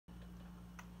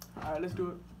Alright, let's do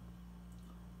it.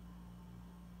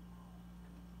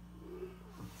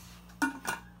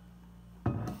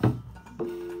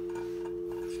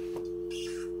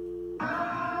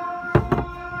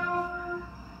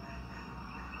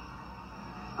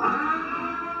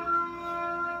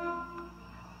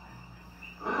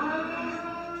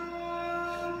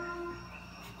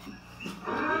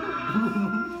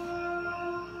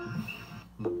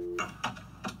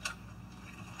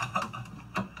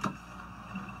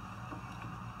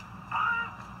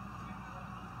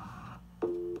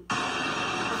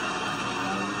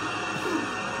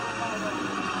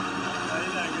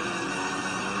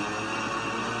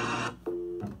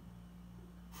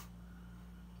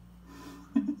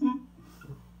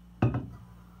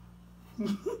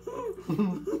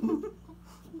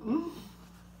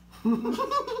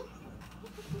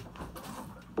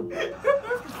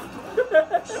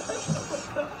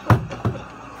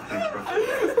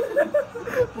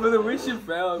 Bro, the way she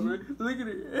fell, bro. Look at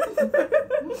it.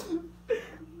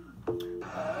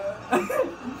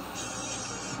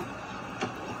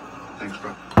 Thanks,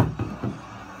 bro.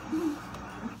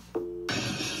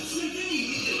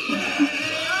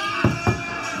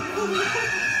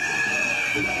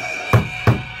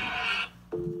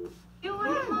 You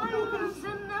were once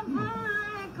in the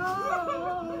miracle.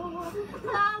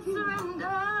 I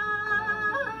surrender.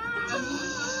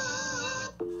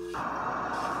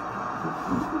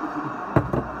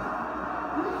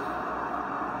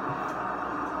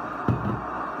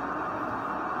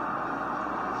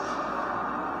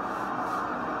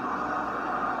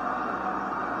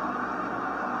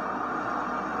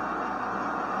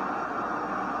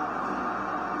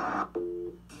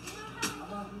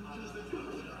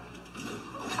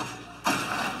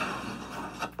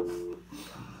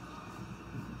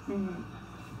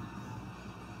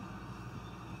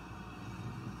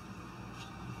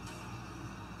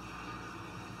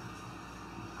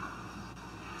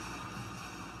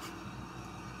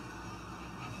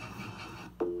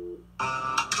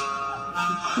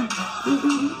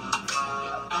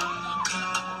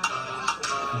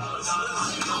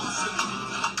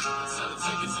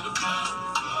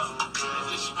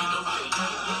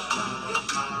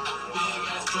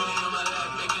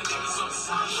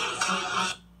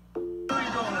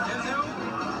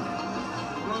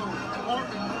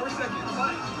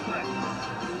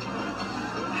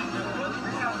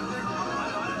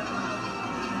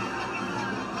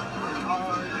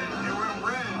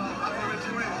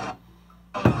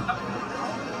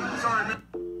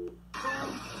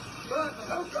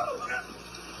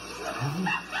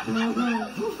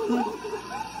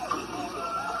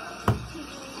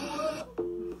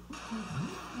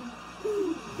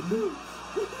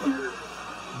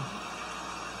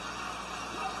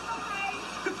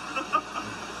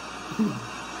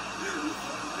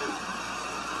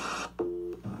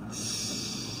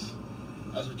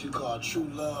 That's what you call true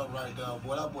love right there,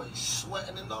 boy. That boy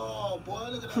sweating and all, boy.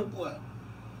 Look at that boy.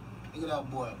 Look at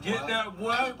that boy. Get that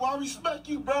boy. Hey, boy, I respect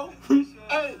you, bro.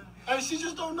 Hey, she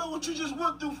just don't know what you just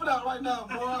went through for that right now,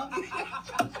 boy.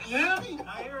 You hear me?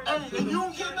 Hey, and you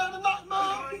don't get nothing tonight,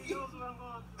 man.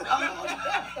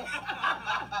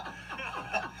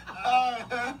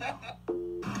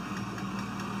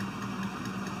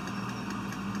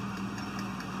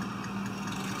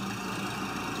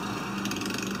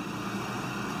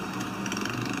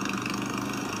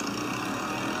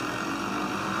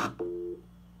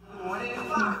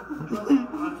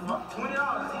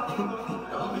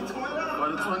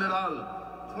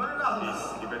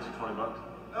 He bet you $20.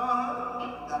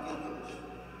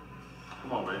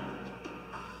 Come on, baby.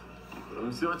 Let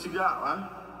me see what you got, man.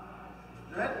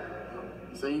 Ready?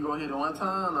 You say you gonna hit it one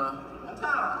time, or? One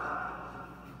time.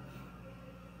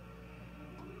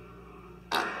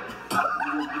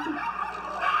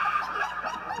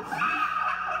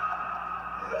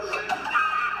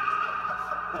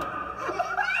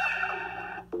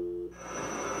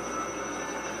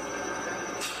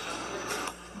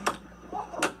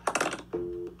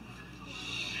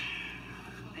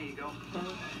 There you go.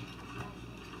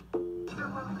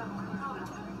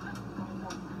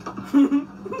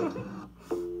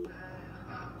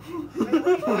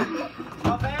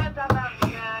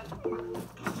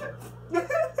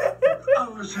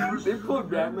 They pulled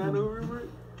Batman over, bro.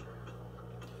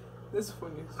 That's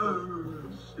funny. Ah.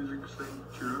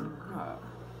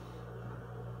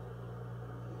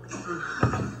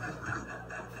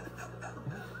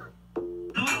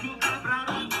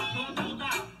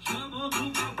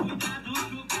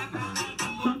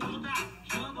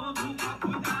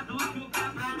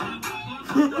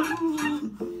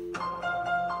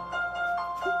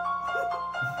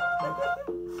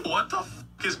 What the f?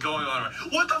 is going on?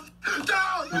 What the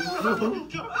down?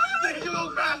 Nigga, you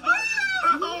gonna crash?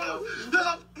 There's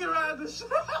a fucking ride this shit.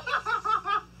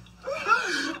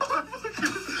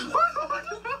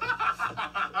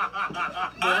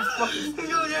 He's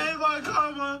gonna get hit by a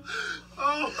car, man.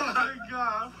 Oh my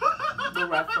god. The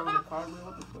rap song in the car, man.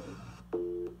 What the fuck?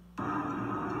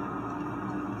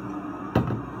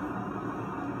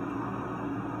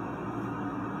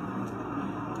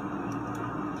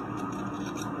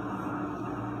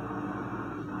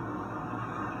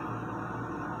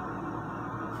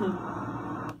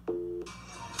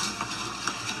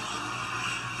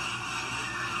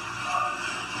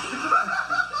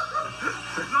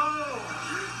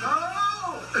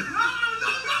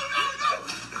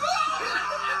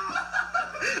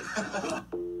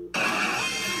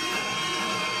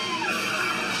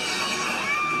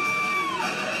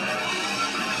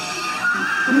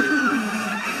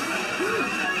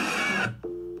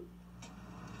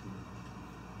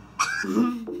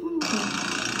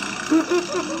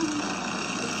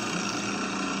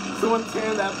 Someone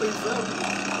tear that place up.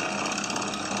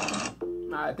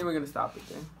 Alright, I think we're gonna stop it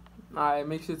there. Alright,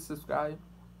 make sure to subscribe,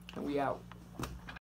 and we out.